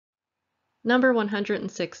Number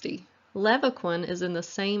 160. Levaquin is in the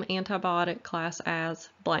same antibiotic class as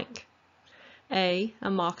blank. A.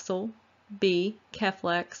 Amoxil, B.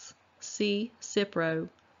 NCLEX, C. Cipro,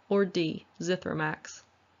 or D. Zithromax.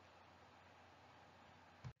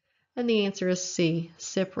 And the answer is C.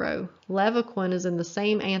 Cipro. Levaquin is in the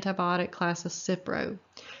same antibiotic class as Cipro,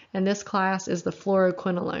 and this class is the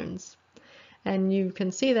fluoroquinolones. And you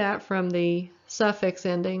can see that from the suffix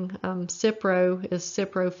ending. Cipro is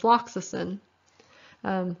ciprofloxacin.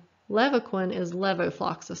 Levaquin is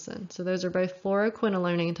levofloxacin. So those are both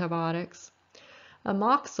fluoroquinolone antibiotics.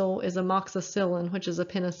 Amoxil is amoxicillin, which is a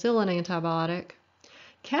penicillin antibiotic.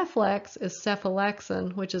 NCLEX is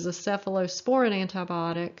cephalexin, which is a cephalosporin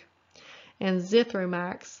antibiotic. And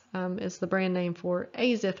Zithromax is the brand name for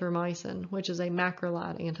azithromycin, which is a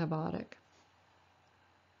macrolide antibiotic.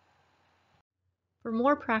 For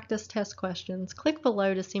more practice test questions, click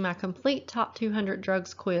below to see my complete Top 200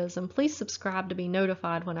 Drugs quiz, and please subscribe to be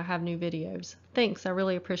notified when I have new videos. Thanks, I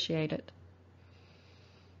really appreciate it.